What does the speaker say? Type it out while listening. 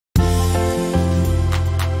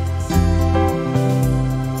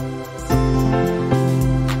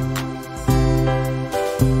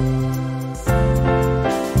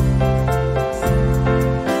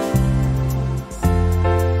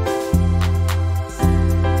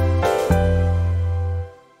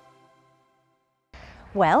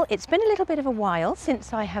Well, it's been a little bit of a while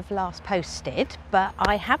since I have last posted, but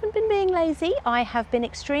I haven't been being lazy. I have been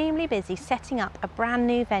extremely busy setting up a brand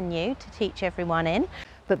new venue to teach everyone in.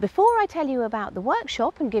 But before I tell you about the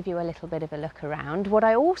workshop and give you a little bit of a look around, what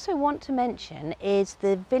I also want to mention is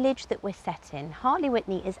the village that we're set in. Hartley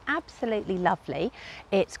Witney is absolutely lovely.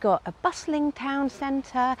 It's got a bustling town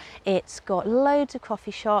centre, it's got loads of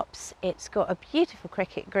coffee shops, it's got a beautiful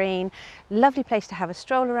cricket green, lovely place to have a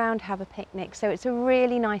stroll around, have a picnic. So it's a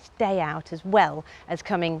really nice day out as well as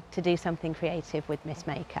coming to do something creative with Miss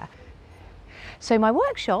Maker. So my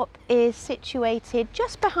workshop is situated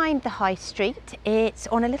just behind the High Street. It's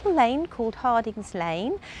on a little lane called Hardings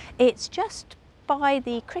Lane. It's just by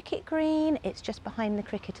the cricket green, it's just behind the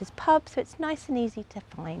Cricketers pub, so it's nice and easy to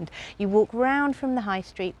find. You walk round from the High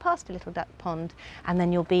Street past a little duck pond and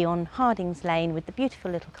then you'll be on Hardings Lane with the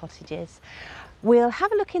beautiful little cottages. We'll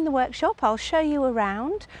have a look in the workshop, I'll show you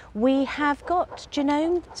around. We have got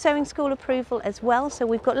Genome Sewing School approval as well, so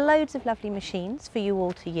we've got loads of lovely machines for you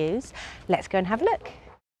all to use. Let's go and have a look.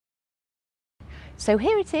 So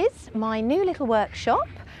here it is, my new little workshop.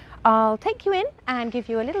 I'll take you in and give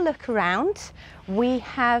you a little look around. We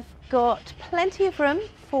have got plenty of room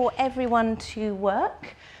for everyone to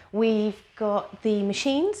work. We've got the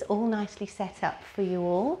machines all nicely set up for you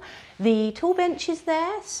all. The tool bench is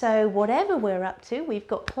there, so whatever we're up to, we've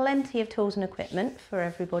got plenty of tools and equipment for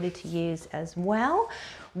everybody to use as well.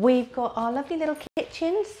 We've got our lovely little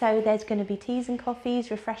kitchen, so there's going to be teas and coffees,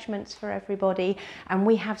 refreshments for everybody, and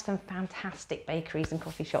we have some fantastic bakeries and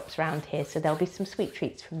coffee shops around here, so there'll be some sweet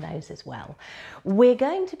treats from those as well. We're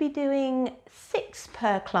going to be doing 6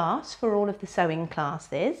 per class for all of the sewing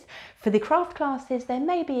classes. For the craft classes, there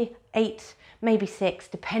may be 8, maybe 6,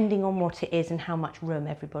 depending on what it is and how much room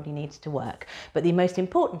everybody needs to work. But the most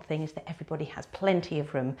important thing is that everybody has plenty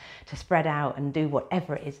of room to spread out and do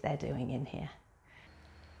whatever it is they're doing in here.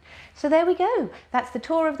 So there we go, that's the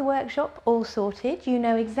tour of the workshop all sorted. You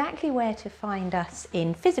know exactly where to find us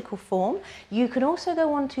in physical form. You can also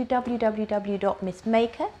go on to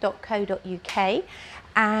www.missmaker.co.uk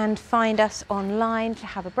and find us online to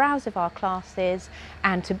have a browse of our classes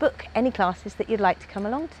and to book any classes that you'd like to come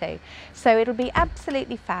along to. So it'll be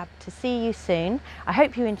absolutely fab to see you soon. I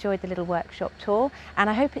hope you enjoyed the little workshop tour and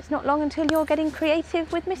I hope it's not long until you're getting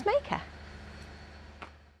creative with Miss Maker.